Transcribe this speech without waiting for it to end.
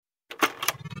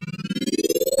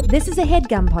This is a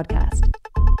HeadGum podcast.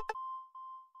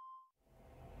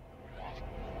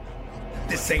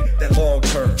 This ain't that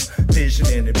long-term vision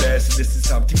and investment. This is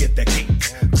time to get that cake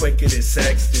quicker than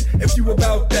Sexton. If you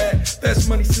about that, that's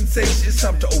money sensation. It's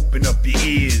time to open up your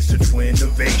ears to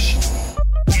Twinnovation.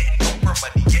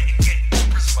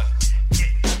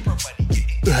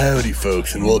 Howdy,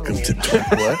 folks, and welcome to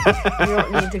what? You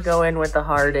don't need to go in with the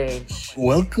hard age.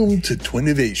 Welcome to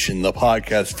Twinnovation, the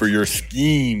podcast for your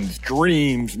schemes,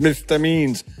 dreams,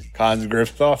 misdemeans, cons,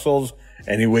 grifts, hustles.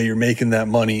 Any way you're making that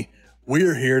money,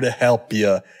 we're here to help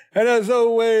you. And as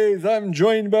always, I'm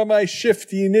joined by my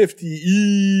shifty, nifty,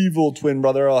 evil twin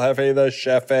brother, El Jefe, the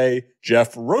Chef,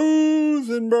 Jeff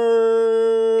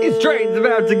Rosenberg. His train's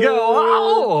about to go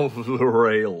off the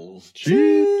rails.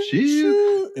 Choo, choo.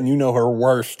 And you know her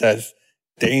worst as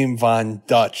Dame Von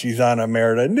Dutch. She's on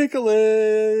Emerita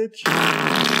Nikolic.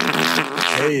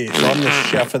 Hey, so I'm the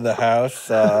chef of the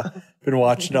house. Been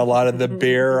watching a lot of The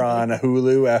Bear on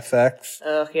Hulu, FX.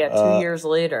 Oh, yeah, 2 years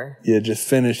later. Yeah, just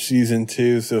finished season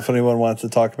 2. So if anyone wants to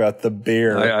talk about The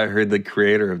Bear. I heard the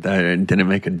creator of that didn't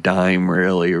make a dime,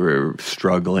 really. We're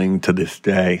struggling to this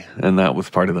day. And that was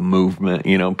part of the movement.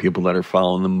 You know, people that are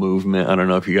following the movement. I don't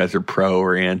know if you guys are pro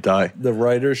or anti. The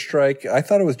writer's strike. I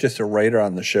thought it was just a writer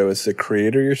on the show. It's the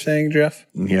creator, you're saying, Jeff?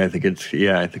 Yeah, I think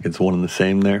it's one and the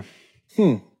same there.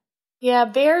 Yeah,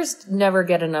 bears never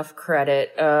get enough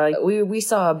credit. We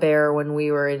saw a bear when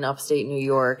we were in upstate New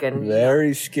York, and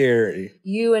Very scary.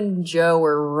 you and Joe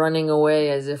were running away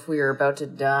as if we were about to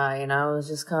die, and I was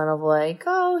just kind of like,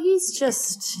 oh, he's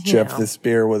just, you Jeff, know. this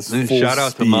bear was And full shout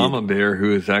out speed. to Mama Bear,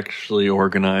 who is actually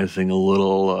organizing a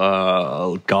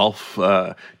little golf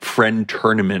friend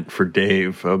tournament for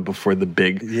Dave before the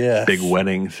big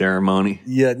wedding ceremony.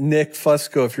 Yeah, Nick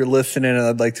Fusco, if you're listening,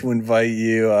 I'd like to invite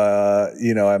you.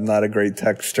 I'm not a great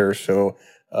texter, so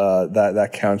that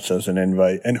counts as an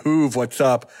invite. And Hoove, what's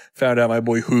up? Found out my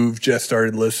boy Hoove just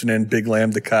started listening. Big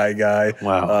Lambda Chi guy.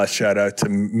 Wow. Shout out to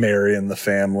Mary and the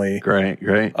family. Great.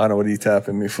 I don't know what are you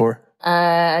tapping me for.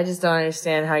 I just don't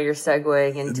understand how you're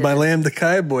segueing into My Lambda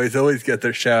Chi boys always get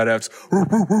their shout outs. and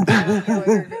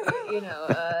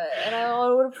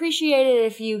I would appreciate it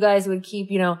if you guys would keep,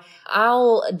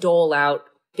 I'll dole out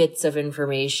bits of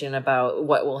information about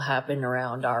what will happen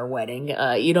around our wedding.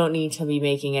 You don't need to be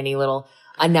making any little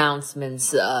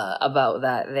announcements about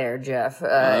that there, Jeff. Did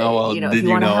if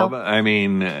you know help, about I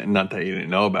mean, not that you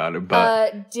didn't know about it,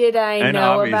 but... did I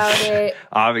know about it?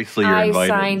 Obviously, you're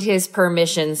invited. I signed his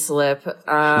permission slip.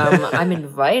 I'm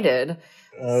invited.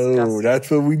 Oh, that's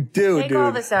what we do, Take dude.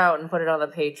 all this out and put it on the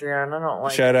Patreon. I don't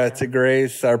like Shout it. out to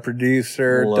Grace, our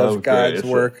producer, Love does God's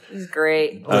Grace. work. He's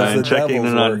great. Does the And checking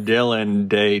devil's in on work. Dylan,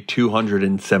 day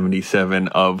 277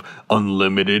 of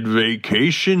unlimited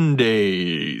vacation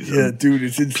days. Yeah, dude,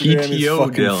 his Instagram is PTO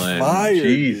fucking Dylan. fire.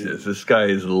 Jesus, this guy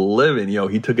is living.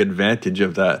 He took advantage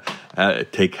of that.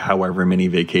 Take however many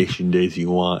vacation days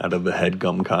you want out of the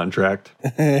HeadGum contract.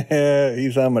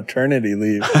 He's on maternity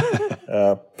leave.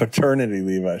 Paternity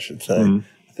leave, I should say. I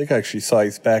think I actually saw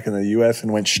he's back in the U.S.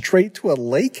 and went straight to a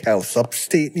lake house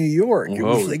upstate New York. It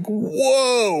was like,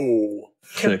 whoa.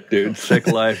 Sick, dude. Sick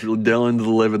life. Dylan's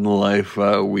living the life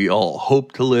we all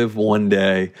hope to live one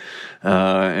day.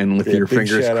 And with your big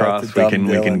fingers shout out crossed, to we can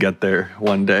Dylan. get there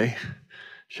one day.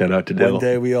 Shout out to Dill. One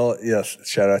day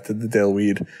shout out to the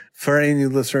Dillweed. For any new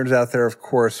listeners out there, of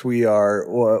course, we are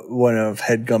one of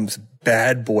HeadGum's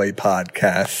bad boy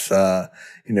podcasts.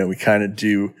 We kind of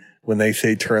do, when they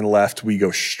say turn left, we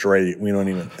go straight. We don't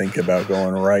even think about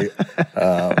going right.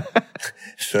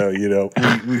 So,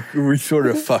 we sort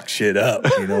of fuck shit up,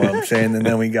 you know what I'm saying? And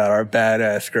then we got our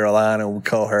badass girl on, and we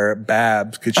call her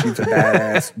Babs because she's a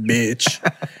badass bitch.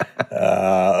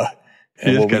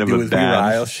 And what we do is we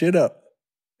rile shit up.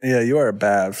 Yeah, you are a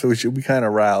Babs. So we kind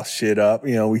of rile shit up.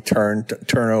 We turn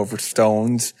over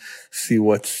stones, see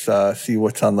what's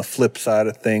on the flip side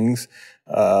of things.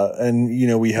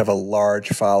 And we have a large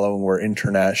following. We're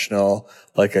international.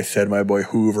 Like I said, my boy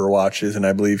Hoover watches, and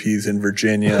I believe he's in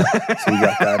Virginia. So we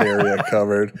got that area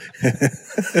covered.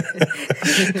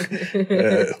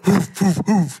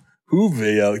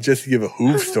 Hoove, just to give a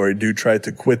Hoove story, dude tried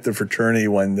to quit the fraternity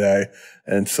one day.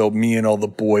 And so me and all the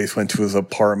boys went to his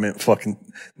apartment, fucking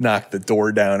knocked the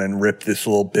door down and ripped this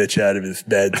little bitch out of his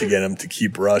bed to get him to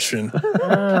keep rushing.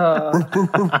 And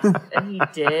he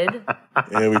did?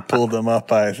 Yeah, we pulled him up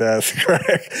by his ass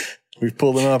crack. We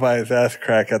pulled him up by his ass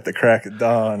crack at the crack of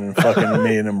dawn and fucking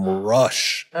made him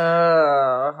rush.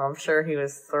 I'm sure he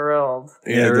was thrilled.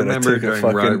 Yeah, I dude, remember took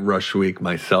a during Rush Week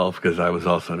myself, because I was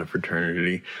also in a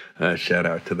fraternity. Shout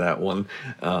out to that one.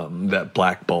 That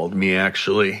blackballed me,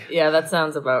 actually. Yeah, that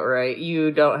sounds about right.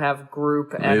 You don't have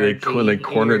group energy. They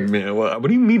cornered me. What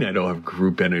do you mean I don't have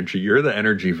group energy? You're the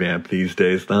energy vamp these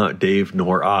days, not Dave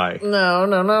nor I. No.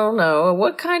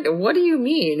 What do you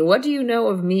mean? What do you know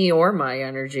of me or my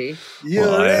energy?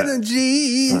 Your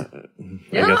energy.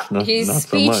 He's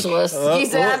speechless.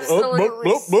 He's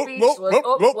absolutely speechless.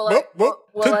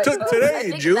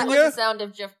 Today, Junior. That was the sound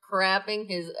of Jeff crapping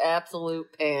his absolute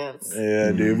pants.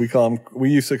 Yeah, dude. We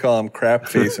used to call him crap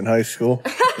face in high school.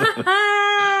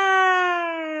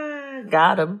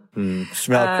 Got him.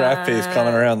 Smell crap face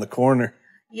coming around the corner.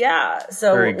 Yeah.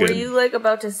 So Very good. were you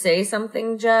about to say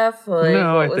something, Jeff?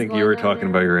 No, I think you were talking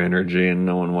about your energy, and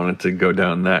no one wanted to go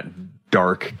down that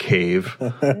dark cave.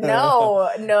 No.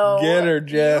 Get her,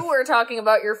 Jeff. You were talking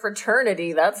about your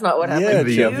fraternity. That's not what happened.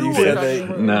 Yeah, Jeff, you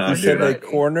said they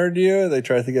cornered you. They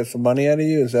tried to get some money out of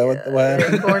you. Is that what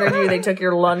happened? They cornered you. They took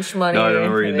your lunch money. No, I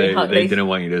remember they didn't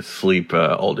want you to sleep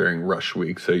all during rush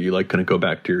week, so you couldn't go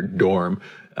back to your dorm.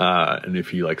 And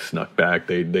if you snuck back,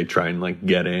 they try and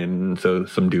get in. So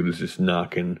some dude was just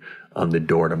knocking on the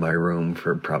door to my room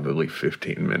for probably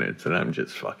 15 minutes, and I'm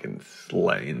just fucking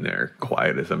laying there,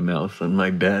 quiet as a mouse on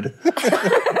my bed.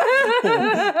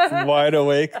 Wide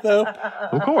awake though.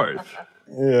 Of course.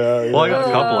 Yeah. Well, I got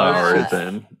a couple hours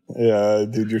in. Yeah,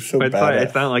 dude, you're so bad.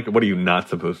 It's not like, what are you not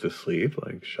supposed to sleep?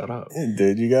 Shut up. Yeah,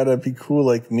 dude, you gotta be cool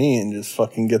like me and just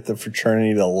fucking get the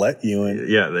fraternity to let you in.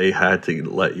 Yeah, they had to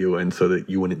let you in so that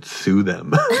you wouldn't sue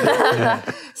them.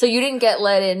 So you didn't get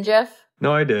let in, Jeff?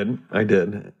 No, I did.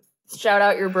 Shout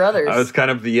out your brothers. I was kind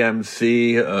of the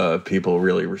MC. People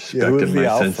really respected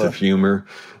my sense of humor.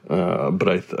 But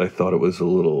I thought it was a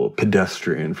little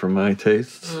pedestrian for my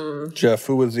tastes. Jeff,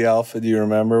 who was the alpha? Do you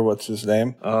remember? What's his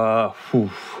name? Who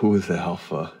was the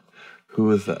alpha?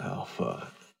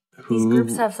 These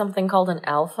groups have something called an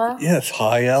alpha? Yes,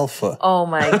 high alpha. Oh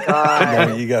my god.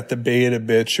 No, you got the beta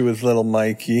bitch who was little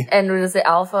Mikey. And was the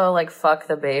alpha fuck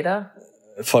the beta?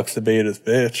 Fucks the beta's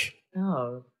bitch.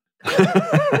 Oh.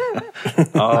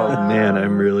 Oh man,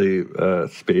 I'm really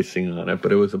spacing on it,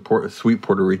 but it was a sweet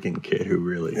Puerto Rican kid who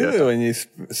really. Ew, when you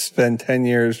spend 10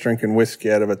 years drinking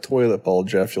whiskey out of a toilet bowl,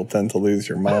 Jeff, you'll tend to lose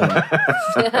your mind.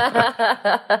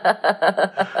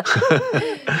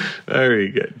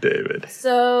 Very good, David.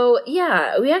 So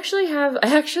yeah, I actually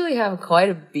have quite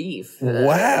a beef.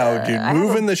 Wow, dude,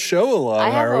 moving the show along,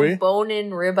 I have are we? a bone-in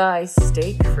ribeye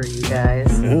steak for you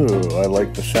guys. Ooh, I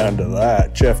like the sound of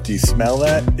that. Jeff, do you smell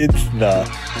that? It's the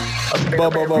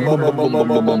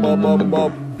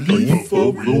beef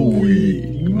of the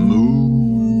week.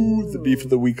 The beef of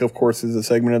the week, of course, is a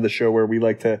segment of the show where we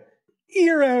like to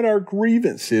air out our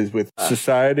grievances with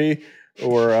society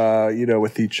or,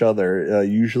 with each other.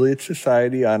 Usually it's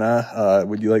society. Anna,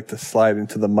 would you like to slide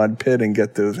into the mud pit and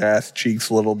get those ass cheeks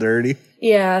a little dirty?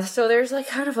 Yeah, so there's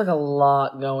kind of a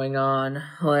lot going on.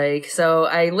 So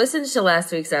I listened to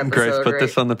last week's episode. Grace, put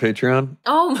this on the Patreon.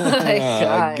 Oh my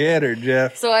god. Get her,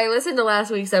 Jeff. So I listened to last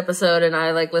week's episode and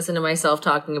I listened to myself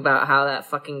talking about how that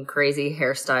fucking crazy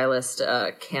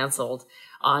hairstylist canceled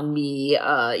on me,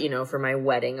 for my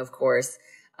wedding, of course.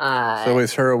 It's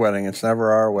always her wedding. It's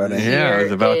never our wedding. Yeah, I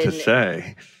was about to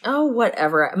say. Oh,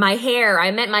 whatever. My hair. I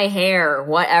meant my hair.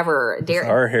 Whatever. It's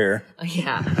our hair.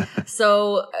 Yeah.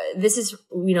 So this is,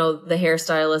 the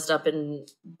hairstylist up in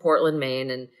Portland, Maine,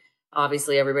 and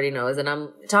obviously everybody knows. And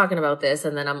I'm talking about this,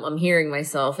 and then I'm hearing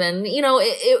myself, and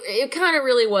it kind of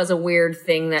really was a weird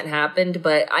thing that happened.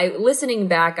 But listening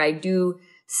back, I do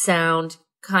sound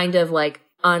kind of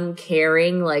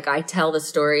uncaring. I tell the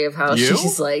story of how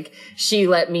she's she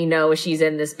let me know she's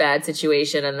in this bad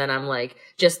situation, and then I'm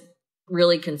just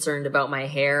really concerned about my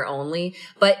hair only.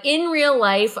 But in real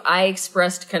life, I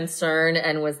expressed concern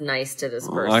and was nice to this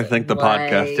person. I think the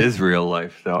podcast is real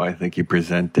life, though. I think you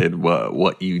presented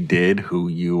what you did, who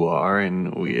you are,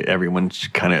 and everyone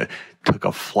kind of took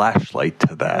a flashlight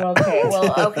to that.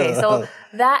 Okay. So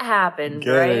that happened,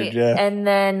 right? And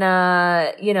then,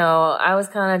 I was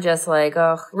kind of just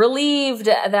relieved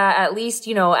that at least,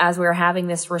 as we were having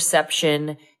this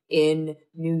reception in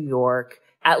New York,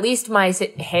 at least my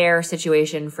hair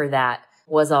situation for that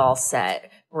was all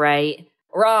set, right?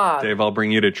 Rob. Dave, I'll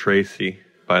bring you to Tracy,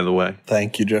 by the way.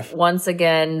 Thank you, Jeff. Once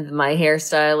again, my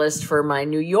hairstylist for my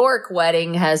New York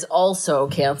wedding has also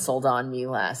canceled on me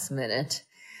last minute.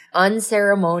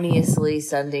 unceremoniously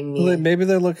sending me. Well, maybe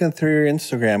they're looking through your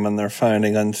Instagram and they're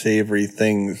finding unsavory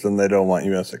things and they don't want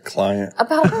you as a client.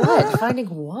 About what? Finding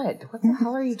what? What the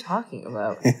hell are you talking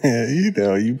about? You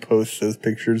know, you post those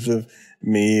pictures of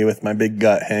me with my big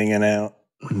gut hanging out.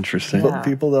 Interesting. But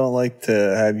people don't like to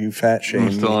have you fat shame.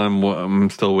 I'm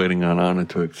still waiting on Anna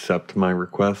to accept my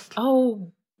request.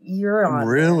 Oh, you're on.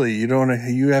 Really?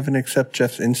 You haven't accepted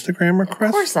Jeff's Instagram request?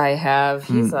 Of course I have.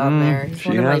 He's on there. He's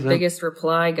one of my hasn't. biggest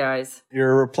reply guys.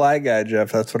 You're a reply guy,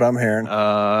 Jeff. That's what I'm hearing.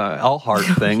 I'll heart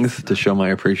things to show my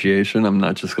appreciation. I'm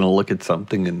not just going to look at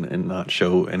something and not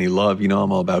show any love. You know,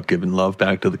 I'm all about giving love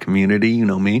back to the community. You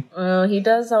know me. Well, he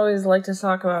does always like to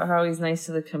talk about how he's nice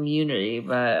to the community,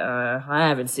 but I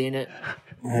haven't seen it.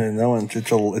 No one.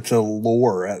 It's a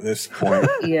lore at this point.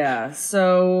 Yeah.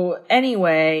 So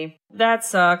anyway, that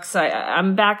sucks.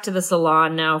 I'm back to the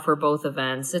salon now for both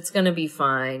events. It's gonna be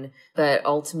fine, but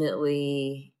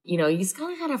ultimately, you know, you just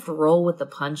kind of have to roll with the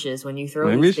punches when you throw.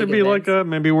 Maybe it these should big be events.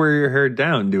 maybe wear your hair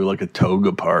down, do like a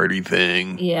toga party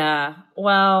thing. Yeah.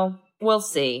 Well, we'll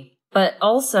see. But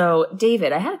also,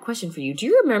 David, I had a question for you. Do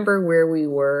you remember where we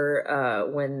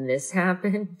were when this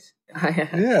happened?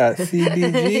 Yeah,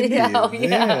 CBGB.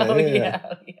 Yeah.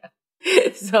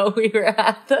 So we were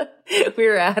at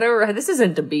a, this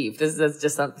isn't a beef. This is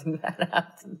just something that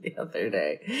happened the other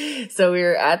day. So we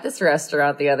were at this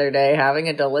restaurant the other day having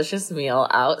a delicious meal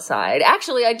outside.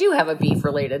 Actually, I do have a beef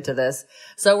related to this.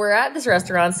 So we're at this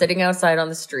restaurant sitting outside on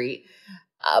the street,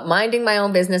 minding my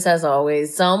own business as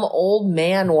always. Some old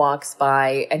man walks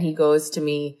by and he goes to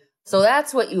me, "So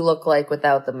that's what you look like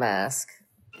without the mask."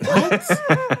 What?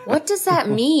 What does that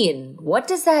mean? What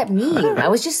does that mean? I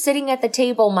was just sitting at the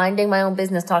table minding my own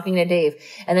business talking to Dave,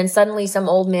 and then suddenly some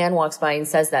old man walks by and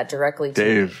says that directly to me.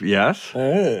 Dave, yes?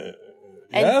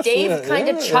 And Dave kind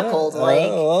of chuckled, like,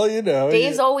 well, you know.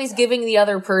 Dave's always giving the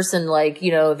other person, like,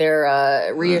 you know,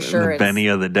 their reassurance. The Benny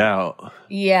of the doubt.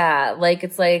 Yeah, like,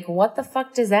 it's like, what the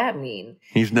fuck does that mean?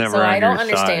 He's never So on I your don't side,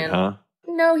 understand. huh?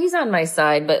 No, he's on my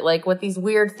side, but like with these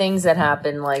weird things that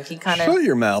happen, like he kind of. Shut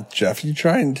your mouth, Jeff. You're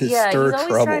trying to Yeah, stir he's always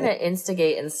trouble. trying to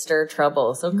instigate and stir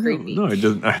trouble. So creepy. No,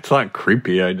 it's not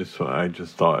creepy. I just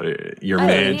thought your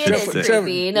man It should is say.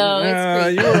 creepy. No, it's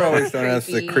creepy. You were always known as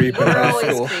the creep in You're high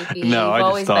always school. creepy. No, You've I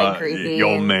always just been thought creepy.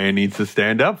 your man needs to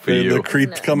stand up for you. The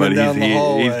creep's coming But down the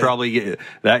hallway.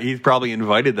 he's probably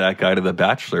invited that guy to the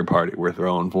bachelor party we're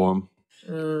throwing for him.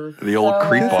 The old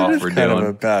creep It off is we're kind doing. of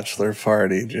a bachelor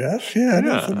party, Jeff. Yeah, it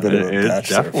is a bit of a it's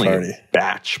bachelor definitely party. a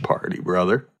batch party,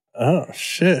 brother. Oh,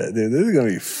 shit, dude. This is going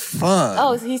to be fun.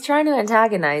 Oh, so he's trying to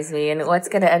antagonize me, and what's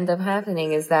going to end up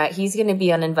happening is that he's going to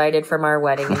be uninvited from our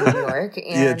wedding in New York. And,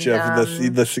 yeah, Jeff,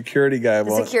 the security guy the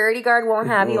won't. security guard won't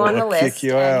have you on the He'll kick list,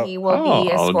 you and out. he will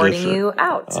be I'll escorting just, you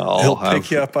out. He'll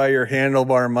pick you up by your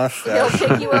handlebar mustache. He'll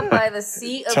pick you up by the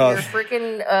seat of Toss- your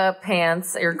freaking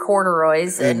pants, your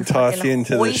corduroys, and toss fucking you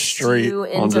into the hoist street. you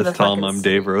I'll into the just tell him fucking I'm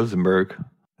Dave Rosenberg.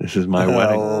 This is my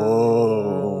wedding.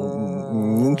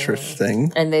 Oh,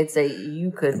 interesting. And they'd say,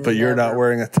 you could But you're not never-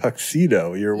 wearing a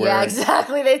tuxedo. You're wearing. Yeah,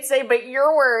 exactly. They'd say, but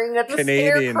you're wearing the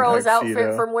Canadian Scarecrow's tuxedo.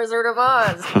 outfit from Wizard of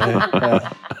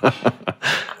Oz.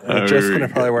 Just going to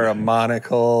probably wear a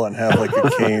monocle and have like a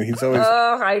cane. He's always.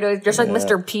 Oh, I know. Just like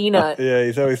Mr. Peanut. Yeah,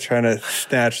 he's always trying to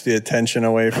snatch the attention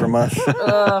away from us.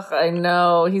 Ugh, I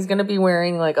know. He's going to be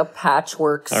wearing like a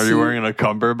patchwork suit. Are you wearing a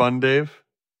cummerbund, Dave?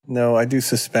 No, I do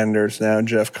suspenders now,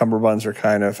 Jeff. Cummerbunds are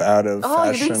kind of out of Oh,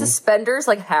 you're fashion. doing suspenders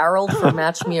like Harold from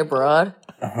Match Me Abroad?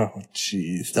 Oh,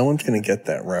 jeez. No one's going to get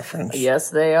that reference. Yes,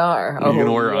 they are. Are you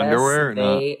gonna wear underwear or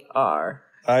not? They are.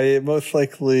 I most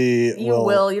likely You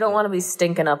will. You don't want to be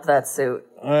stinking up that suit.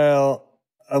 Well,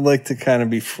 I'd like to kind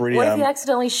of be free. What if you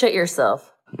accidentally shit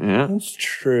yourself? Yeah. That's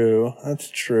true. That's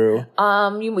true.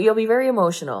 You'll be very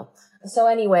emotional. So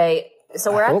anyway,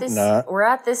 so we're I at hope this. not. We're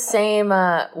at this same.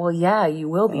 Well, yeah, you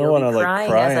will be. I You'll want be to like crying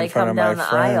cry as I in front come of down my the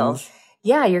aisle. friends.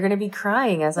 Yeah, you're gonna be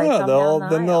crying as I Yeah, come down the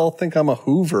then aisle. they'll think I'm a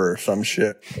Hoover or some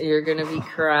shit. You're gonna be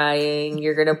crying.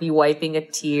 You're gonna be wiping a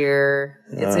tear.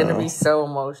 It's gonna be so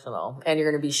emotional, and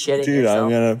you're gonna be shitting Dude, yourself. I'm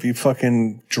gonna be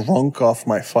fucking drunk off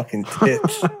my fucking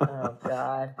tits. Oh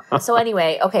God. So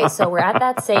anyway, okay, so we're at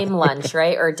that same lunch,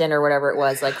 right? Or dinner, whatever it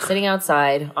was, like sitting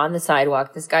outside on the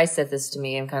sidewalk. This guy said this to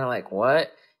me. I'm kind of like,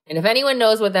 what? And if anyone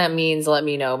knows what that means, let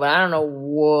me know. But I don't know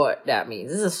what that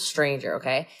means. This is a stranger,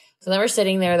 okay? So then we're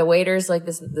sitting there. The waiter's like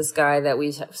this guy that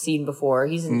we've seen before.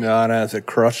 He's Nana has a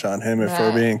crush on him, if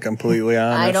we're being completely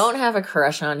honest. I don't have a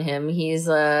crush on him. He's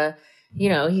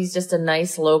he's just a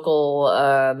nice local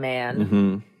man.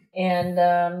 Mm-hmm.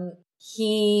 And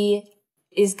he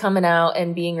is coming out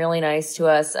and being really nice to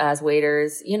us as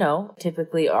waiters,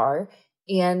 typically are.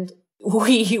 And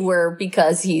we were,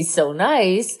 because he's so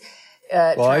nice.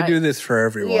 I do this for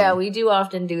everyone. Yeah, we do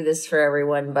often do this for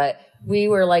everyone, but we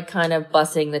were like kind of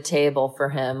bussing the table for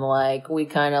him. Like we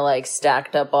kind of like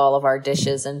stacked up all of our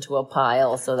dishes into a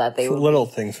pile so that they would little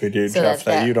things we do, so Jeff,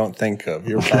 that you don't think of.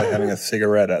 You're probably having a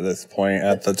cigarette at this point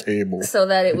at the table. So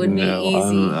that it would be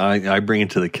easy. I bring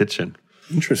it to the kitchen.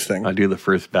 Interesting. I do the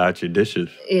first batch of dishes.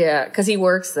 Yeah, because he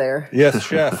works there. Yes,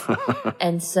 chef.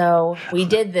 And so we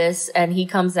did this, and he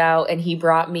comes out and he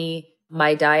brought me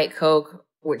my Diet Coke,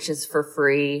 which is for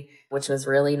free, which was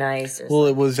really nice. Well,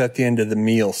 it was at the end of the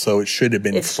meal, so it should have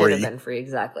been free. It should have been free,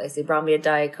 exactly. So he brought me a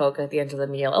Diet Coke at the end of the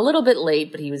meal. A little bit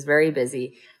late, but he was very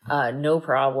busy. No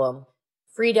problem.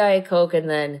 Free Diet Coke, and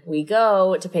then we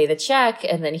go to pay the check,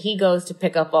 and then he goes to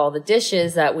pick up all the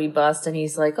dishes that we bust, and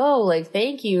he's like, oh, like,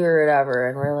 thank you, or whatever.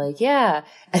 And we're like, yeah.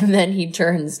 And then he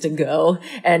turns to go,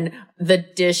 and the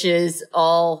dishes,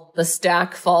 all the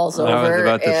stack falls over, I was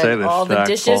about to say the all the stack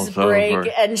dishes falls break over.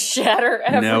 And shatter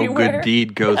everywhere. No good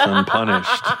deed goes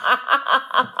unpunished.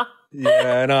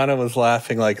 Yeah, and Anna was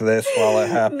laughing like this while it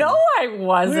happened. No, I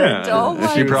wasn't. Yeah. Oh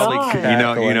my She probably,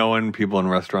 God. you know, when people in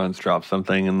restaurants drop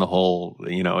something and the whole,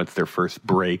 it's their first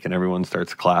break and everyone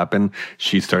starts clapping.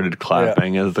 She started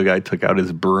clapping as the guy took out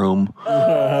his broom.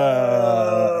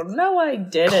 No, I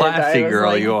didn't. Classy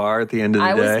girl you are at the end of the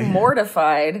day. I was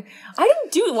mortified. I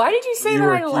didn't do. Why did you say that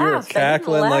I laughed? You were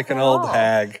cackling like an old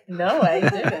hag. No, I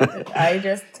didn't.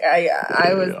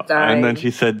 I was dying. And then she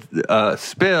said,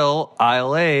 spill,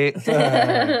 aisle 8.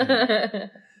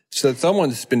 So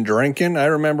someone's been drinking. I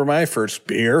remember my first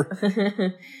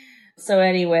beer. So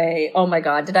anyway, oh my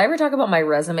God, did I ever talk about my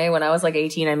resume? When I was like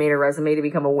 18, I made a resume to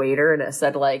become a waiter, and it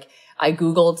said like, I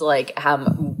Googled like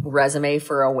resume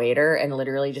for a waiter and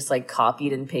literally just like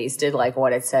copied and pasted like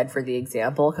what it said for the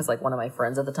example. Cause like one of my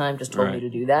friends at the time just told me to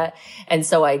do that. And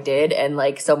so I did. And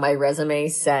like, so my resume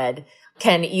said,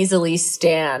 can easily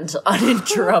stand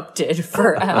uninterrupted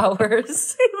for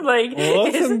hours. Like,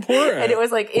 well, that's important. And it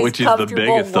was like, which is the biggest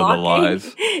walking. of the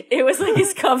lies. It was like,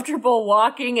 is comfortable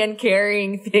walking and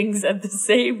carrying things at the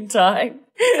same time.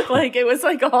 Like, it was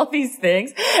like all these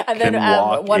things. And then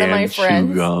one of my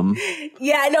friends. Chew gum.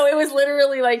 Yeah, no, it was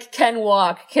literally like, can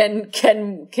walk,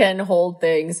 can hold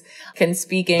things, can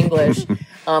speak English.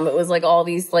 It was like all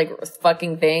these like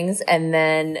fucking things. And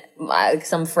then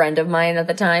some friend of mine at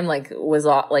the time like was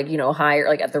like, hire,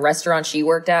 like at the restaurant she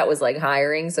worked at was like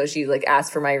hiring. So she like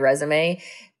asked for my resume.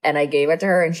 And I gave it to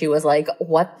her, and she was like,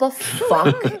 what the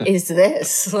fuck is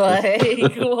this?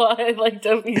 Like, what? Like,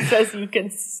 Toby says you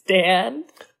can stand?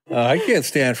 I can't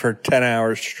stand for 10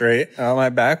 hours straight. My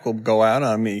back will go out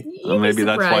on me. Well, maybe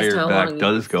that's why your back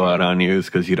does go out on you, is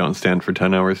because you don't stand for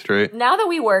 10 hours straight. Now that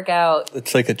we work out.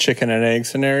 It's like a chicken and egg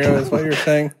scenario, is what you're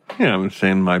saying? Yeah, I'm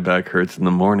saying my back hurts in the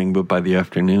morning, but by the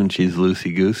afternoon, she's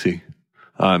loosey-goosey.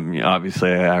 Obviously,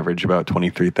 I average about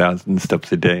 23,000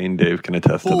 steps a day, and Dave can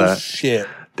attest to that. Shit.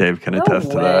 Dave can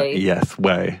attest to that. Yes,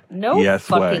 way. No yes,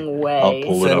 fucking way. I'll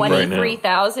pull it up right now.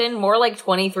 23,000? More like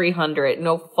 2,300.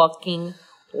 No fucking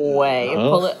way.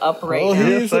 Pull it up right now.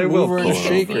 Yes, I will. He's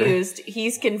confused.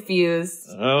 He's confused.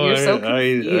 Oh, You're so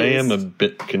confused. I am a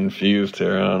bit confused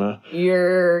here, Anna.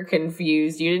 You're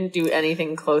confused. You didn't do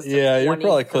anything close to 23. You're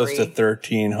probably close to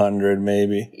 1,300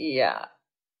 maybe. Yeah.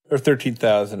 Or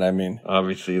 13,000, I mean.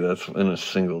 Obviously, that's in a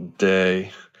single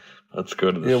day. Let's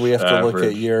go to the we have to look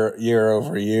average. at year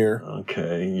over year.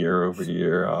 Okay, year over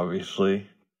year, obviously.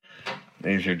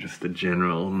 These are just the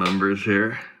general numbers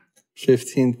here.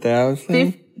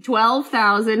 15,000?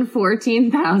 12,000,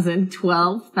 14,000,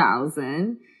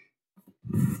 12,000,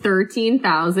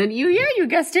 13,000. You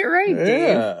guessed it right, Dave.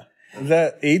 Yeah. Is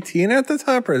that 18 at the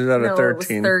top, or is that a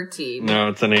 13? It was 13. No,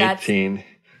 it's an 18.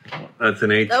 That's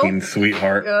an 18,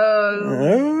 sweetheart. All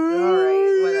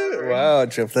right, whatever. Wow,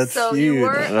 Jeff, that's so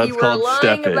huge. That's called lying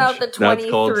steppage. about the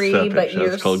 23, but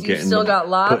That's called you've still got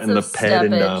lots putting of the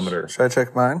pedometer. steppage. Should I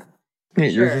check mine? Yeah,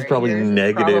 yours is probably yours is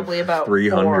negative probably about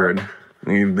 300.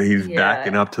 4. He's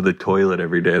backing up to the toilet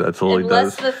every day. That's all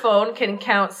Unless he does. the phone can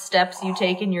count steps you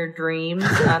take in your dreams,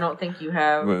 I don't think you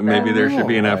have. Maybe there should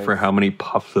be an app for how many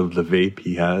puffs of the vape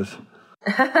he has.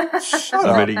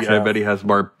 I bet he has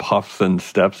more puffs than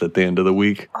steps at the end of the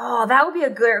week. Oh, that would be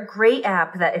a great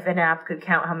app. That if an app could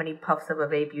count how many puffs of a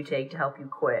vape you take to help you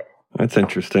quit. That's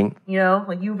interesting.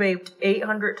 Like you vaped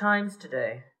 800 times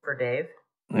today for Dave.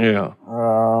 Yeah.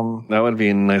 That would be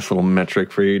a nice little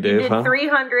metric for you, Dave, You did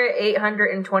 300,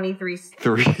 823.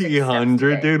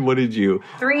 300, dude? What did you?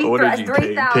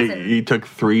 3,000. You took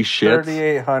 3 shits?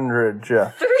 3,800,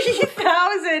 Jeff.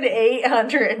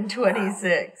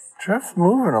 3,826. Jeff's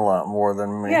moving a lot more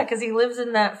than me. Yeah, because he lives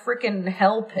in that freaking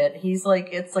hell pit. He's like,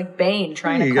 it's like Bane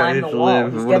trying to climb the wall.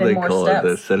 He's what do getting they more call steps. it?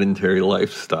 The sedentary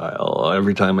lifestyle.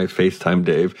 Every time I FaceTime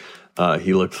Dave,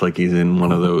 he looks like he's in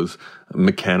one of those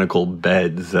mechanical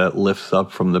beds that lifts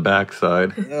up from the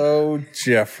backside. Oh,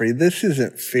 Jeffrey, this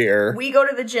isn't fair. We go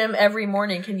to the gym every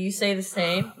morning. Can you say the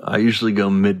same? I usually go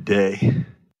midday.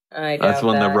 I doubt That's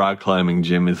when that. the rock climbing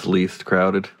gym is least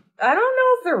crowded. I don't know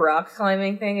if the rock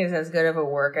climbing thing is as good of a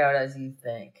workout as you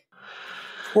think.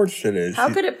 Of course it is.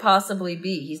 How could it possibly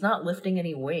be? He's not lifting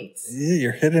any weights. Yeah,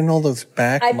 you're hitting all those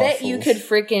back I muscles. bet you could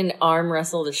freaking arm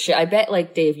wrestle the shit. I bet,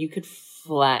 like, Dave, you could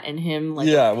flatten him like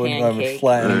a I would pancake.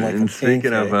 flatten him like And a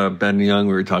speaking pancake. of Ben Young,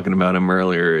 we were talking about him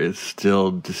earlier, is still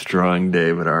destroying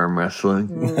Dave at arm wrestling.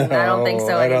 I don't think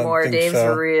so I don't anymore. think Dave's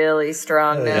so. really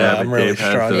strong now. Yeah, but I'm really Dave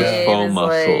has strong those now. Dave foam is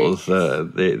like- muscles.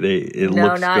 It No,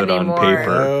 looks not good anymore. on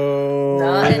paper. Oh,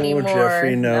 Not anymore.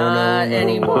 Jeffrey, no, not no.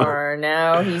 anymore.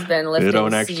 Now he's been lifting They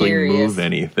don't actually serious. move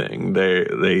anything.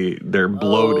 They're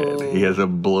bloated. Oh. He has a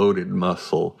bloated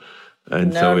muscle,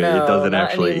 and No, so it no, doesn't not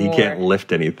actually. anymore. He can't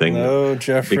lift anything. No,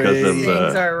 Jeffrey. Because of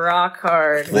Things are rock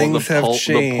hard. Things have the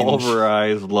changed.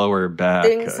 pulverized lower back.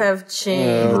 Things have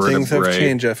changed. Oh, things have vertebrae.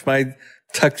 changed, Jeff. My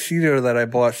tuxedo that I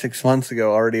bought 6 months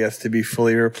ago already has to be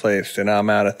fully replaced, and I'm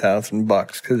out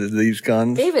 $1,000 because of these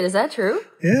guns. David, is that true?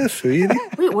 Yeah, sweetie.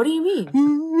 Wait, what do you mean?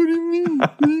 What do you mean?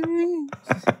 What do you mean?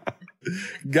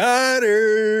 Got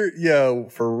her. Yo,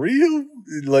 for real?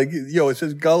 Like, yo, it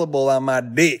says gullible on my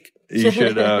dick. You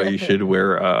should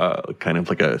wear kind of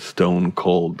like a stone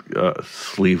cold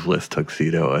sleeveless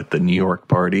tuxedo at the New York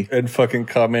party, And fucking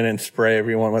come in and spray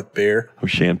everyone with beer. or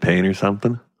champagne or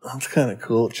something. That's kind of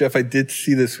cool. Jeff, I did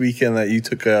see this weekend that you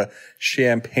took a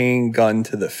champagne gun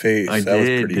to the face. I That was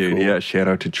did, pretty dude. cool. Yeah, shout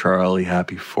out to Charlie.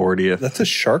 Happy 40th. That's a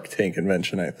Shark Tank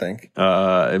convention, I think.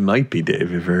 It might be,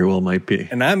 Dave. It very well might be.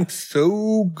 And I'm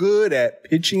so good at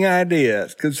pitching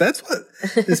ideas because that's what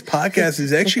this podcast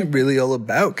is actually really all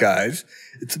about, guys.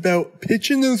 It's about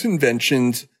pitching those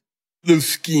inventions, those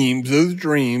schemes, those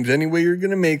dreams. Any way you're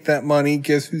going to make that money,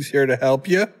 guess who's here to help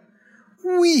you?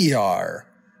 We are.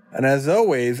 And as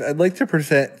always, I'd like to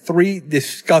present 3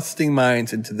 disgusting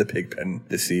minds into the pig pen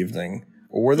this evening,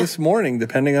 or this morning,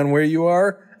 depending on where you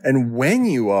are and when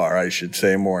you are, I should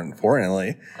say, more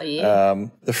importantly. Oh, yeah.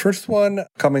 The first one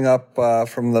coming up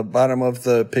from the bottom of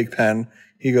the pig pen,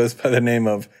 he goes by the name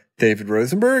of David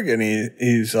Rosenberg, and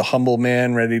he's a humble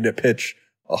man ready to pitch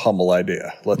a humble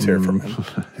idea. Let's hear from him.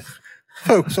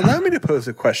 Folks, allow me to pose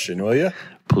a question, will you?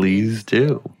 Please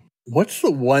do. What's the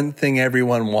one thing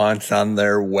everyone wants on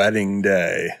their wedding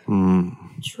day?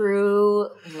 True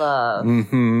love.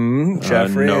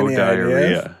 Jeffrey, no any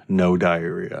diarrhea. ideas? No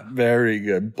diarrhea. Very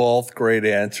good. Both great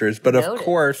answers. But of Noted.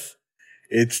 course,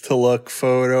 it's to look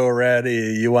photo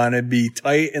ready. You want to be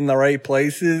tight in the right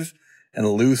places and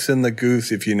loose in the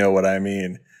goose, if you know what I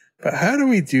mean. But how do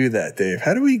we do that, Dave?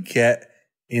 How do we get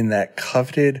in that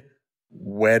coveted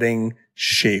wedding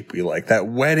shape we like? That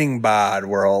wedding bod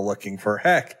we're all looking for.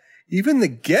 Heck, even the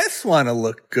guests want to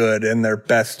look good and their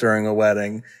best during a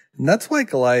wedding. And that's why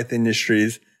Goliath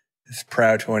Industries is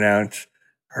proud to announce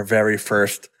our very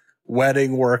first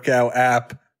wedding workout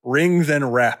app, Rings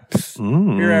and Reps.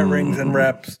 Here at Rings and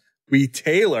Reps, we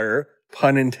tailor,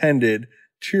 pun intended,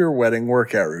 to your wedding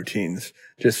workout routines.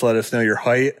 Just let us know your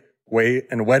height, weight,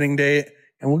 and wedding date,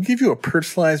 and we'll give you a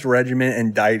personalized regimen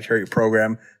and dietary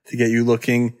program to get you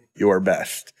looking your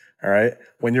best. All right.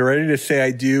 When you're ready to say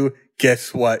I do,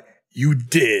 guess what? You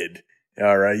did.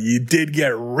 All right. You did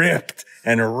get ripped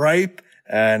and ripe.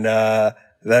 And,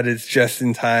 that is just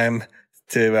in time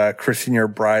to, christen your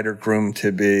bride or groom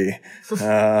to be.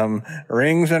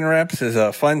 Rings and Reps is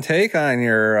a fun take on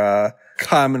your,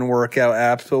 common workout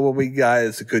apps, but what we got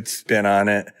is a good spin on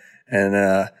it.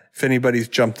 And, if anybody's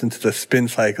jumped into the spin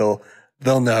cycle,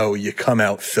 they'll know you come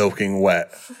out soaking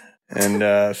wet.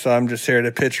 And, so I'm just here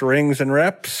to pitch Rings and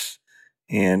Reps.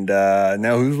 And,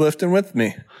 now who's lifting with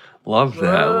me? Love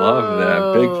that. Love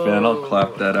that. Big fan. I'll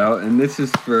clap that out. And this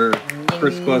is for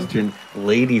first question,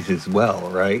 ladies as well,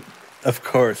 right? Of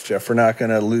course, Jeff, we're not going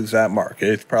to lose that market.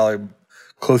 It's probably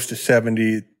close to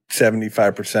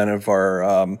 75% of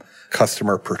our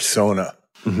customer persona.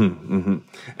 Do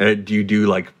you do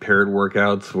like paired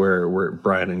workouts where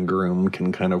bride and groom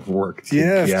can kind of work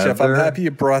together? Yes, Jeff, I'm happy you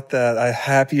brought that.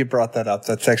 Up.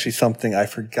 That's actually something I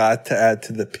forgot to add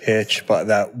to the pitch, but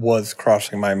that was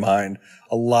crossing my mind.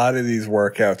 A lot of these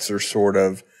workouts are sort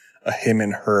of a him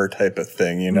and her type of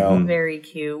thing, you know? Very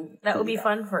cute. That would be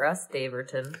fun for us,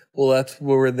 Daverton. Well, that's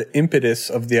where the impetus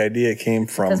of the idea came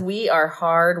Because from. we are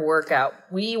hard workout.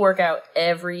 We work out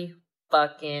every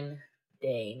fucking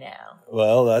day now.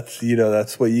 Well, that's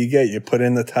what you get. You put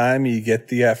in the time, you get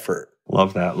the effort.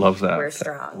 Love that. We're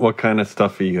strong. What kind of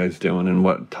stuff are you guys doing, and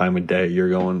what time of day you're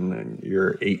going? And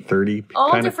you're 8:30.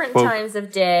 All different times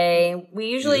of day. We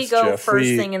usually go Jeff, first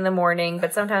thing in the morning,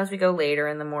 but sometimes we go later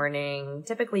in the morning.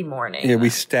 Typically morning. Yeah, we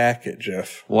stack it,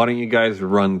 Jeff. Why don't you guys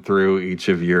run through each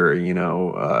of your,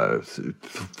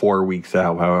 4 weeks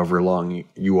out, however long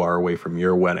you are away from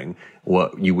your wedding,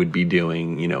 what you would be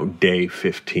doing, day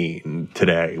 15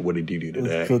 today. What did you do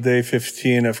today? So day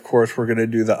 15, of course, we're going to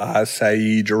do the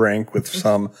acai drink with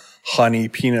some honey,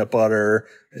 peanut butter,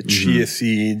 chia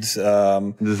seeds.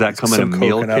 Does that come in a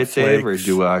meal kit, Dave, or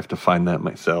do I have to find that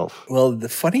myself? Well, the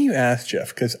funny you ask,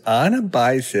 Jeff, because Anna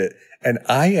buys it and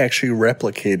I actually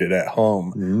replicate it at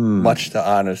home, much to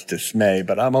Anna's dismay,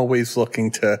 but I'm always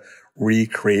looking to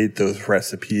recreate those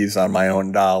recipes on my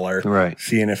own dollar, right?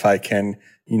 Seeing if I can,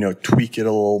 tweak it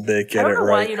a little bit, get it right. I don't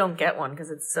know why you don't get one,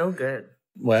 because it's so good.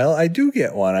 Well, I do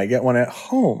get one. I get one at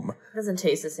home. It doesn't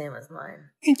taste the same as mine.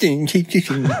 It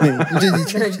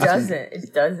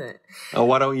doesn't. Oh,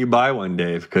 why don't you buy one,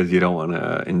 Dave? Because you don't want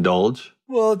to indulge?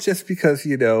 Well, just because,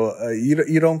 you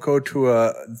don't go to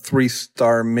a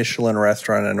 3-star Michelin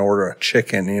restaurant and order a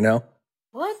chicken,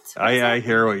 What? I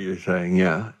hear what you're saying,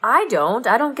 yeah. I don't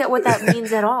get what that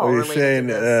means at all. You're saying,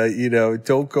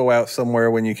 don't go out somewhere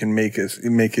when you can make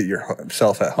it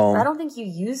yourself at home. I don't think you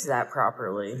use that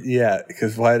properly. Yeah,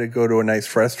 because why to go to a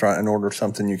nice restaurant and order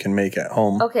something you can make at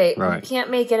home? Okay, right. You can't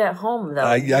make it at home, though.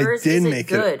 I did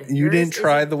make it. You didn't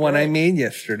try the one I made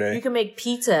yesterday. You can make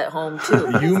pizza at home,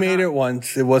 too. You made it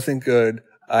once. It wasn't good.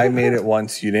 I made it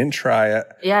once. You didn't try it.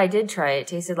 Yeah, I did try it. It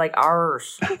tasted like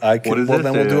ours. What is this?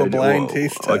 Then we'll do a blind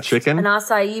taste test. A chicken? An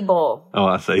acai bowl. Oh,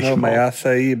 acai bowl. No, my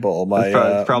acai bowl.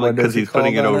 It's probably because he's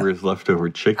putting it over his leftover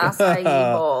chicken. Acai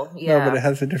bowl, yeah. No, but it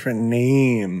has a different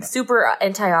name. Super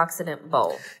antioxidant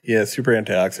bowl. Yeah, super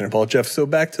antioxidant bowl. Jeff, so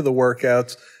back to the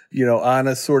workouts.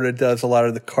 Anna sort of does a lot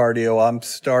of the cardio. I'm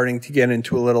starting to get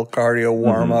into a little cardio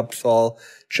warm-up, so I'll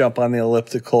jump on the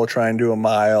elliptical, try and do a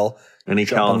mile. Any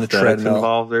calisthenics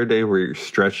involved there, Dave, where you're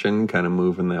stretching, kind of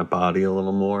moving that body a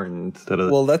little more instead of...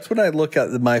 Well, that's when I look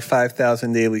at my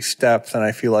 5,000 daily steps, and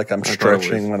I feel like I'm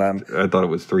stretching when I'm... I thought it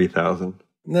was 3,000.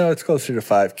 No, it's closer to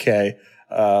 5K.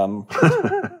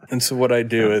 And so what I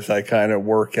do is I kind of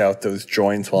work out those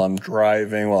joints while I'm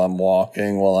driving, while I'm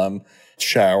walking, while I'm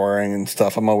showering and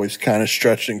stuff. I'm always kind of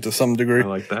stretching to some degree. I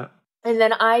like that. And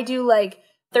then I do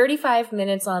 35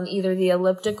 minutes on either the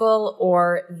elliptical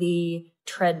or the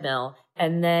treadmill.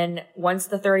 And then once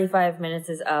the 35 minutes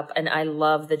is up, and I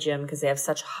love the gym because they have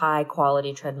such high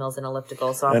quality treadmills and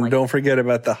ellipticals. So and don't forget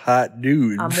about the hot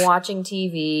dudes. I'm watching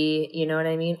TV. You know what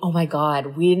I mean? Oh my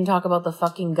God. We didn't talk about the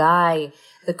fucking guy,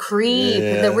 the creep,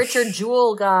 the Richard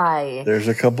Jewell guy. There's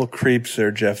a couple creeps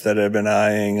there, Jeff, that I've been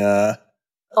eyeing.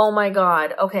 Oh my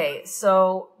God. Okay.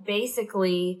 So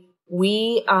basically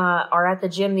we are at the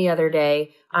gym the other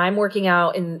day. I'm working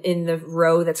out in the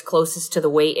row that's closest to the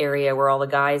weight area where all the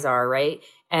guys are, right?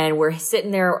 And we're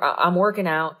sitting there, I'm working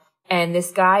out, and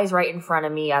this guy's right in front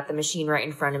of me at the machine right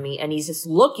in front of me, and he's just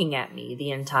looking at me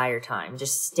the entire time,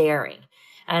 just staring.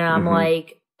 And I'm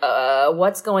like,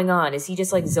 what's going on? Is he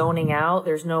just zoning out?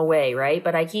 There's no way, right?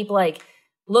 But I keep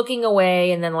looking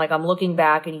away, and then I'm looking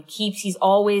back, and he's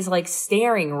always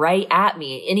staring right at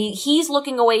me. And he's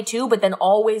looking away too, but then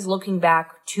always looking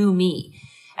back to me.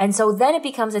 And so then it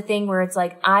becomes a thing where it's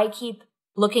I keep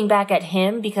looking back at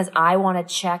him because I want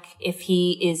to check if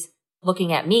he is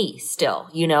looking at me still,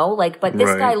 but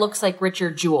this guy looks like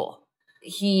Richard Jewell.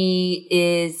 He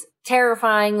is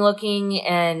terrifying looking,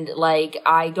 and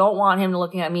I don't want him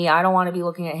looking at me. I don't want to be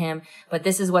looking at him, but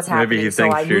this is what's happening. Maybe he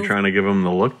thinks you're trying to give him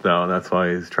the look, though. That's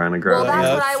why he's trying to grab. Well,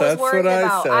 that's what I was worried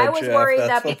about. I was worried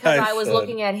that because I was said.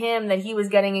 looking at him, that he was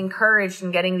getting encouraged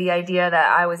and getting the idea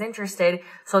that I was interested.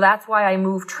 So that's why I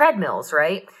moved treadmills,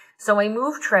 right? So I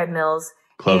moved treadmills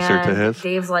closer to his.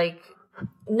 Dave's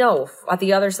no, at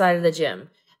the other side of the gym.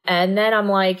 And then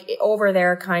I'm over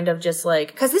there kind of just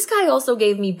cause this guy also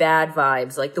gave me bad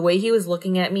vibes. The way he was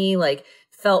looking at me,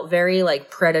 felt very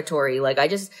predatory.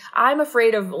 I'm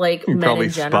afraid of he men probably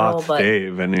in general. Spots but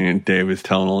Dave, and Dave is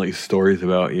telling all these stories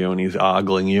about you, and he's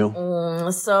ogling you.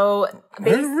 So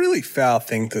that's a really foul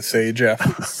thing to say,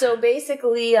 Jeff. So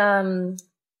basically,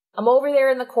 I'm over there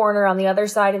in the corner on the other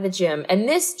side of the gym, and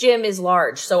this gym is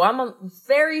large, so I'm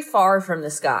very far from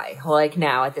this guy,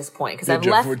 now at this point, because I've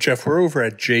left. Jeff, we're over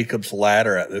at Jacob's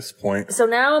Ladder at this point. So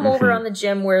now I'm over on the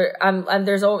gym where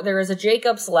there is a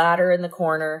Jacob's Ladder in the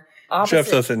corner.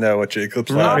 Jeff doesn't know what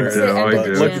Jacob's Ladder is. I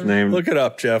do. Look it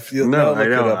up, Jeff. I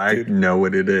know. I know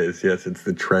what it is. Yes, it's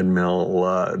the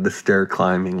treadmill, the stair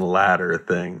climbing ladder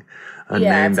thing.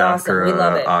 named it's awesome. after We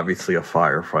love it. obviously a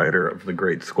firefighter of the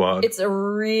Great Squad. It's a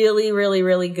really, really,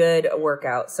 really good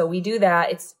workout. So we do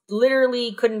that. It's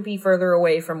literally couldn't be further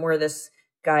away from where this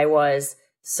guy was.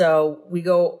 So we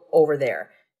go over there.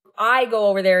 I go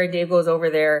over there and Dave goes over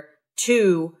there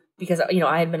too because,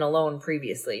 I had been alone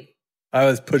previously. I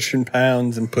was pushing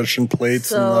pounds and pushing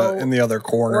plates in the other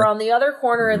corner. We're on the other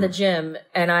corner of the gym,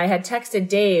 and I had texted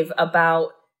Dave about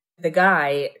the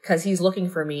guy because he's looking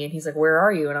for me, and he's like, "Where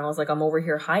are you?" And I was like, "I'm over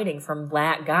here hiding from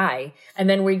that guy." And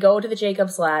then we go to the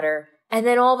Jacob's Ladder, and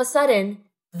then all of a sudden,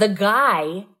 the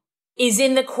guy is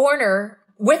in the corner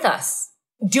with us,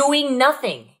 doing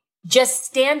nothing, just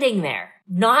standing there,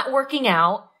 not working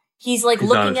out. He's like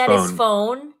looking at his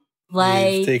phone. Like,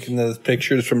 he's taking those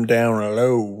pictures from down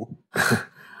low.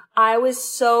 I was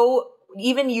so,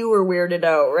 even you were weirded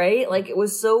out, right? Like, it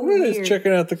was so weird. Just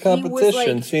checking out the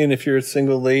competition, seeing if you're a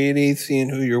single lady, seeing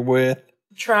who you're with.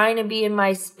 Trying to be in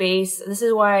my space. This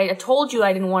is why I told you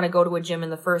I didn't want to go to a gym in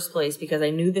the first place, because I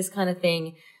knew this kind of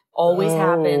thing always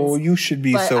happens. Oh, you should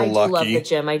be so lucky. I do love the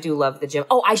gym. I do love the gym.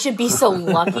 Oh, I should be so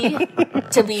lucky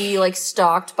to be like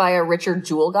stalked by a Richard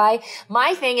Jewell guy.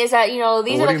 My thing is that,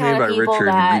 these are the kind of people Richard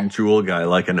that Jewell guy,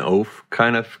 like an oaf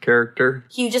kind of character.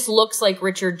 He just looks like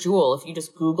Richard Jewell. If you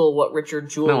just Google what Richard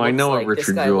Jewell looks like. No, I know what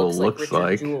Richard Jewell looks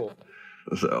like.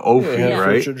 It's oafy, right?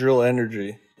 Richard Jewell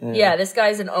energy. Yeah, this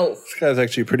guy's an oaf. This guy's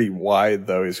actually pretty wide,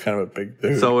 though. He's kind of a big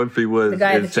dude. So if he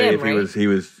was, he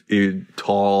was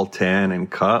tall, tan, and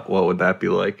cut, what would that be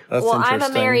like? That's I'm a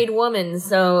married woman,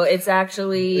 so it's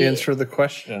actually answer the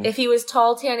question. If he was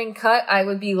tall, tan, and cut, I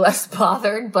would be less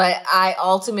bothered. But I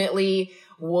ultimately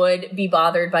would be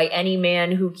bothered by any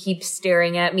man who keeps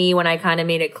staring at me when I kind of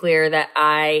made it clear that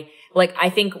I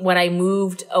think when I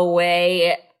moved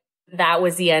away, that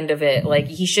was the end of it. Like,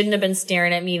 he shouldn't have been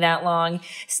staring at me that long.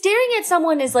 Staring at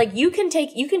someone is like, you can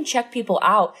check people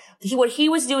out. What he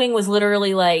was doing was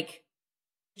literally like,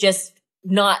 just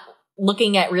not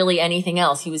looking at really anything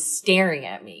else. He was staring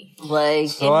at me. Like,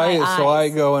 so I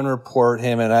go and report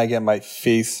him, and I get my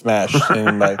face smashed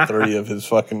in by 3 of his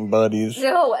fucking buddies.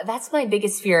 No, that's my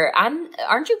biggest fear.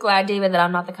 Aren't you glad, David, that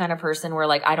I'm not the kind of person where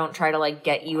like I don't try to like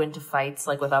get you into fights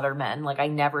like with other men? Like, I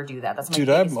never do that. That's my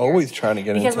biggest fear. I'm always trying to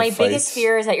get into fights. Because my biggest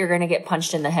fear is that you're going to get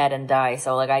punched in the head and die.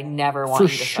 So like, I never want you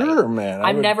to fight. For sure, man.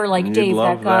 I'm never like, Dave,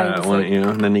 that guy.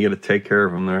 And then you got to take care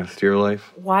of him the rest of your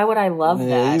life. Why would I love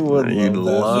that? You would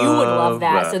love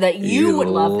that. So that you would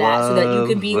love that. So that you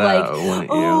could be like,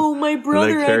 oh, my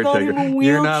brother, I got him a wheelchair.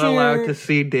 You're not allowed to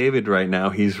see David right now.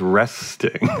 He's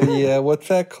resting. Yeah, what's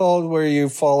that called where you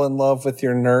fall in love with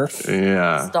your nurse?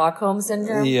 Yeah. Stockholm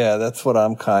Syndrome? Yeah, that's what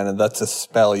I'm that's a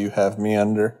spell you have me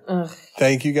under. Ugh.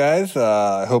 Thank you, guys.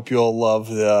 I hope you all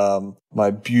loved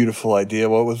my beautiful idea.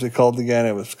 What was it called again?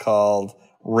 It was called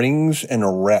Rings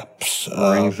and Reps.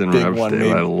 Rings and Reps,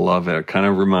 Dave. I love it. It kind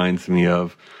of reminds me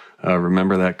of,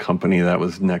 remember that company that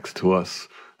was next to us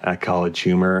at College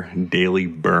Humor, Daily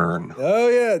Burn. Oh,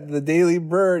 yeah, the Daily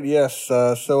Burn, yes.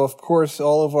 So, of course,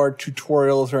 all of our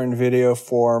tutorials are in video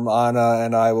form. Anna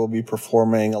and I will be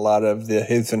performing a lot of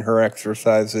his and her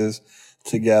exercises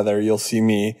together. You'll see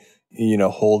me,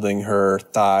 holding her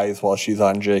thighs while she's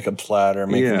on Jacob's Ladder,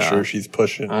 making sure she's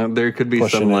pushing. There could be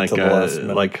some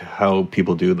like how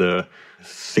people do the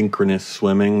synchronous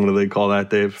swimming. What do they call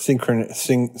that, Dave? Synchrony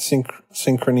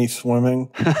swimming.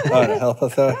 Help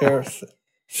us out here.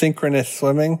 Synchronous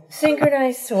swimming?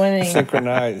 Synchronized swimming.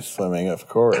 Synchronized swimming, of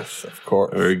course.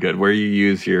 Very good. Where you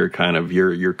use your kind of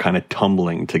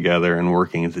tumbling together and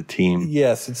working as a team.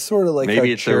 Yes, it's sort of like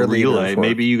maybe it's a relay.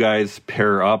 Maybe you guys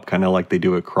pair up kind of like they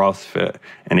do at CrossFit,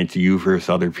 and it's you versus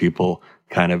other people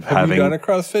kind of having. Have you done a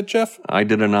CrossFit, Jeff? I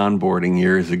did an onboarding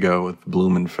years ago with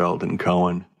Blumenfeld and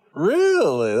Cohen.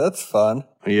 Really? That's fun.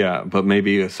 Yeah, but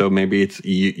maybe it's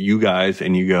you guys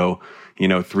and you go,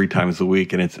 3 times a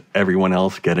week, and it's everyone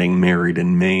else getting married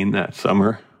in Maine that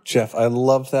summer. Jeff, I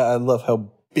love that. I love how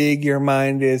big your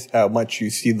mind is, how much you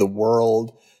see the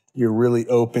world. You're really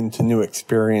open to new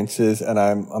experiences, and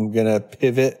I'm going to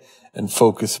pivot and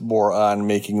focus more on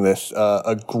making this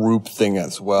a group thing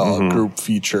as well, a group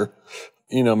feature.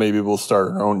 Maybe we'll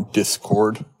start our own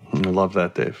Discord. I love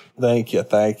that, Dave. Thank you.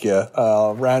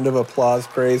 Round of applause,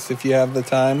 Grace, if you have the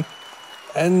time.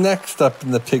 And next up in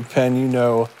the pig pen,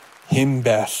 him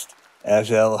best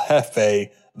as El Jefe,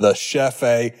 the Chef.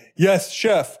 Yes,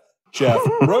 Chef. Jeff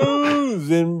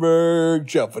Rosenberg.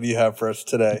 Jeff, what do you have for us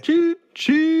today?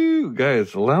 Choo.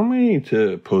 Guys, allow me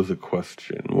to pose a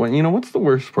question. What's the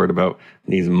worst part about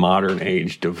these modern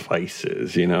age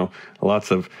devices?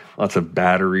 Lots of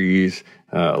batteries,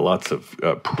 lots of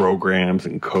programs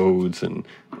and codes, and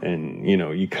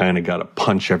you kind of got to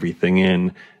punch everything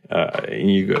in.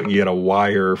 You got a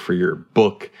wire for your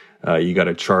book. You got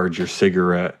to charge your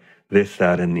cigarette. This,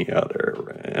 that, and the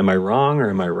other. Am I wrong or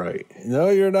am I right? No,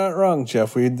 you're not wrong,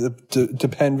 Jeff. We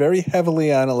depend very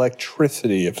heavily on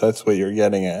electricity, if that's what you're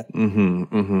getting at.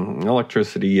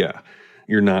 Electricity, yeah.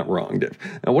 You're not wrong, Dave.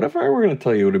 Now, what if I were going to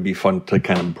tell you it would be fun to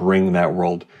kind of bring that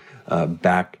world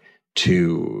back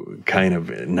to kind of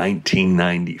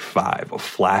 1995, a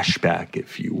flashback,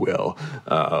 if you will.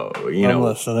 I'm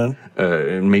listening.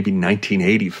 Maybe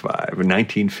 1985,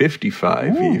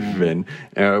 1955 even,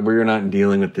 where you're not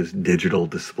dealing with this digital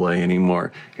display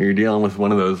anymore. You're dealing with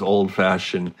one of those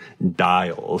old-fashioned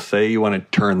dials. Say you want to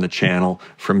turn the channel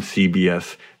from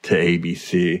CBS to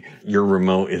ABC. Your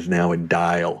remote is now a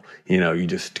dial. You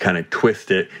just kind of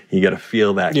twist it. You got to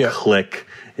feel that click.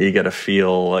 You got to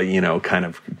feel, kind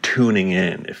of tuning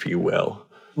in, if you will.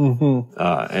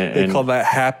 They call that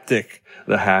haptic.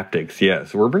 The haptics,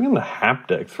 yes. We're bringing the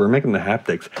haptics. We're making the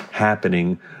haptics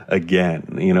happening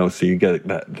again. So you get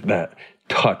that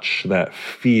touch, that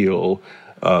feel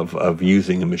of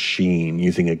using a machine,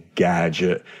 using a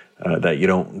gadget that you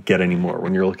don't get anymore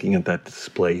when you're looking at that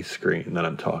display screen that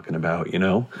I'm talking about.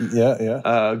 Yeah.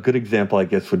 A good example, I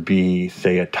guess, would be,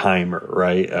 say, a timer,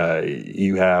 right?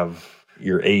 You have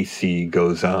your AC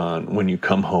goes on when you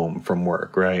come home from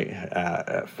work, right,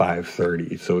 at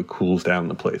 5:30, so it cools down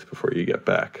the place before you get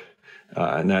back.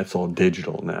 And that's all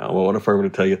digital now. Well, what if I were to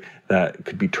tell you that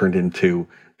could be turned into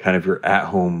kind of your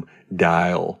at-home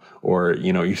dial, or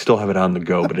you still have it on the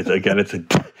go, but it's a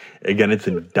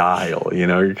dial.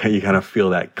 You kind of feel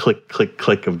that click, click,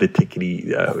 click of the tickety.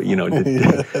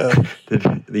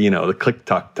 The click,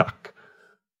 tock, tock.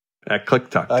 That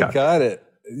click, tock, tock. I got it.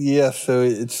 Yeah, so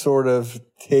it's sort of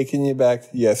taking you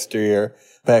back to yesteryear,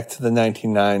 back to the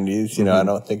 1990s. I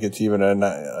don't think it's even a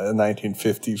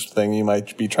 1950s thing. You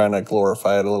might be trying to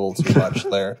glorify it a little too much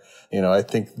there. I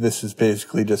think this is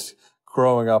basically just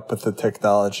growing up with the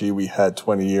technology we had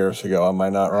 20 years ago. Am I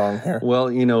not wrong here? Well,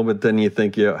 but then you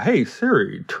think, hey,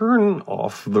 Siri, turn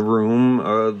off the room,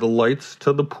 the lights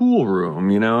to the pool room,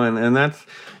 and that's,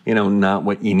 not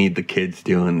what you need the kids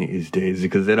doing these days,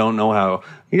 because they don't know how.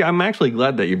 Yeah, I'm actually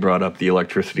glad that you brought up the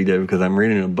electricity, Dave, because I'm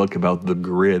reading a book about the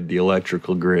grid, the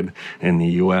electrical grid in the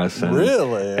U.S.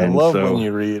 Really? I love when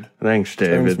you read. Thanks,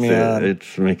 Dave.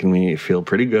 It's making me feel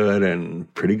pretty good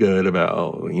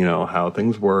about, how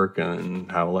things work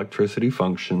and how electricity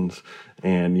functions.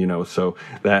 And, so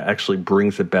that actually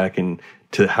brings it back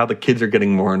to how the kids are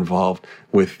getting more involved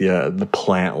with the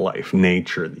plant life,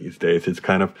 nature these days. It's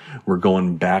kind of, we're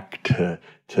going back to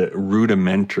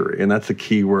rudimentary, and that's a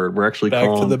key word. We're actually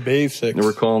back to the basics.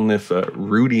 We're calling this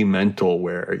rudimental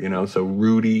wear. So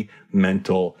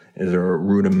rudimental is a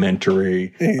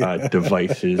rudimentary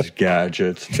devices,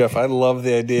 gadgets. Jeff, I love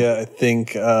the idea. I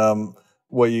think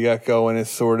what you got going is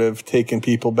sort of taking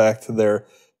people back to their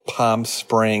Palm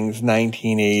Springs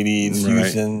 1980s,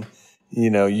 right.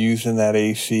 using that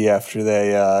AC after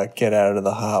they get out of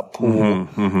the hot pool,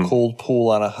 cold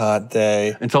pool on a hot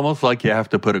day. It's almost like you have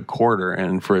to put a quarter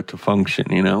in for it to function,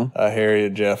 I hear you,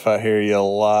 Jeff. I hear you a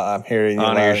lot. I'm hearing you.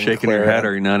 Anna, you're shaking your head.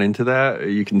 Are you not into that?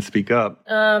 You can speak up.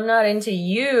 I'm not into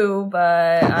you,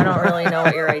 but I don't really know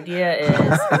what your idea is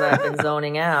because I've been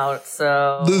zoning out.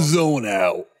 So the zone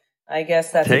out. I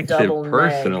guess that's a double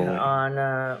neg on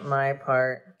my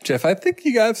part. Jeff, I think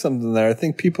you got something there. I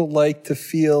think people like to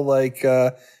feel like,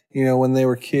 when they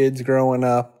were kids growing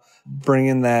up,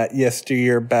 bringing that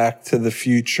yesteryear back to the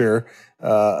future.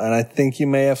 And I think you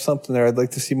may have something there. I'd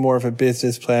like to see more of a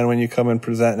business plan when you come and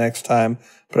present next time.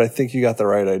 But I think you got the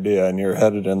right idea and you're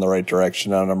headed in the right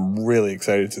direction. And I'm really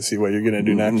excited to see what you're going to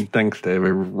do next. Thanks, Dave. I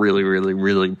really, really,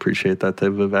 really appreciate that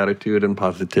type of attitude and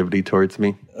positivity towards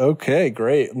me. Okay,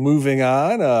 great. Moving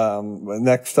on.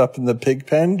 Next up in the pig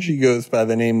pen, she goes by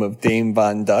the name of Dame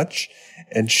Von Dutch.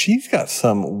 And she's got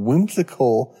some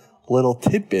whimsical little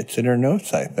tidbits in her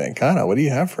notes, I think. Anna, what do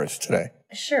you have for us today?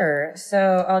 Sure.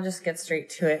 So I'll just get straight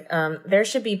to it. There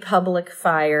should be public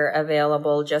fire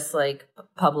available just like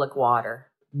public water.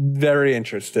 Very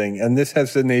interesting. And this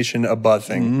has the nation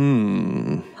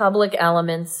a-buzzing. Public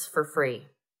elements for free.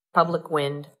 Public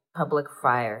wind, public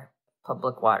fire,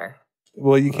 public water.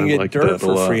 Well, you can get dirt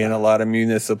for free in a lot of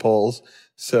municipals.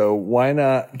 So why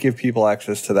not give people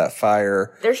access to that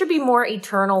fire? There should be more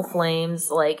eternal flames.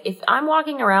 Like if I'm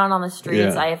walking around on the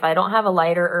streets, if I don't have a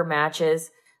lighter or matches,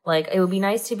 like it would be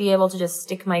nice to be able to just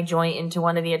stick my joint into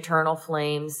one of the eternal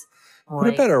flames.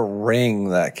 What about a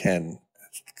ring that can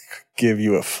give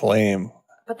you a flame?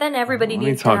 But then everybody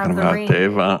needs to have the ring. What are you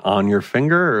talking about, Dave? On your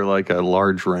finger or like a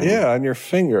large ring? Yeah, on your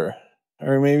finger.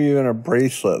 Or maybe even a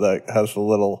bracelet that has a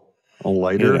little... A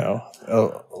lighter?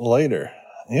 A lighter.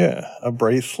 Yeah, a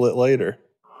bracelet lighter.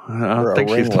 I don't think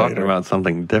she's talking about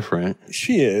something different.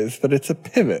 She is, but it's a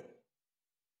pivot.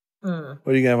 What, are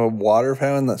you going to have a water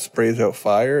fountain that sprays out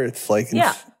fire? It's like...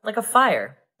 like a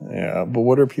fire. Yeah, but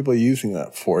what are people using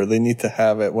that for? They need to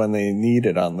have it when they need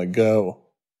it on the go.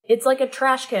 It's like a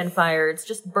trash can fire. It's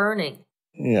just burning.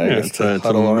 Yeah, it's a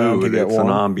mood. It's an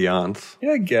ambiance.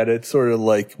 Yeah, I get it. Sort of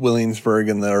like Williamsburg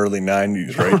in the early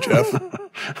 90s, right, Jeff?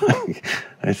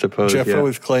 I suppose, Jeff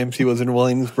always claims he was in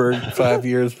Williamsburg 5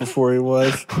 years before he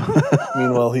was.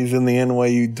 Meanwhile, he's in the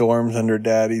NYU dorms under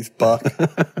Daddy's buck.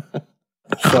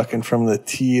 Sucking from the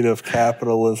teat of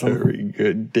capitalism. Very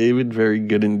good, David. Very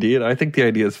good indeed. I think the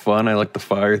idea is fun. I like the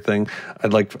fire thing.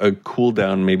 I'd like a cool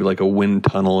down, maybe like a wind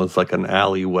tunnel is like an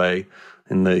alleyway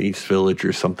in the East Village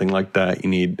or something like that. You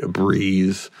need a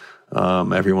breeze.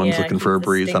 Everyone's looking for a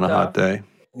breeze on a hot day.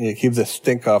 Yeah, keep the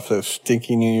stink off those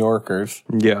stinky New Yorkers.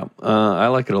 Yeah, I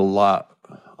like it a lot.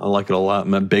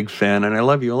 I'm a big fan, and I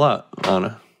love you a lot,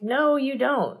 Anna. No, you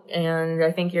don't. And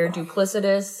I think you're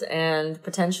duplicitous and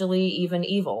potentially even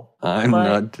evil.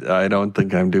 Not. I don't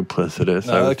think I'm duplicitous.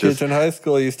 No, kids in high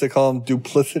school used to call him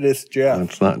duplicitous Jeff.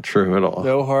 That's not true at all.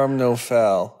 No harm, no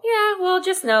foul. Yeah, well,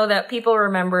 just know that people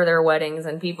remember their weddings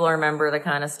and people remember the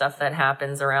kind of stuff that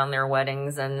happens around their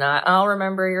weddings. And I'll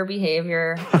remember your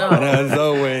behavior. And as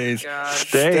always,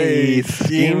 stay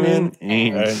scheming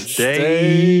and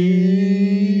stay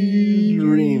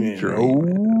dreaming. Oh,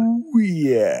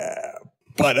 yeah.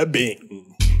 Bada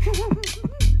bing.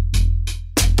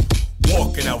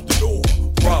 Walking out the door,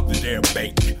 robbed the damn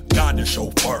bank, got the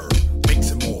chauffeur,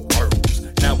 mixing more pearls.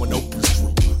 Now an open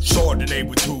screw, Chardonnay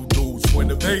with 2 dudes for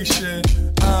innovation.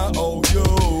 I owe you.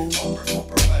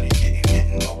 Oprah money,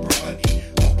 getting Oprah money,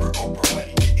 Oprah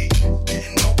money,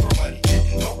 getting Oprah money,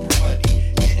 getting Oprah money,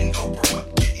 getting Oprah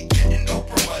money, getting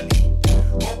Oprah money,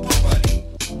 Oprah money.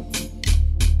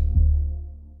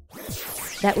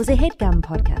 That was a HeadGum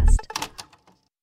podcast.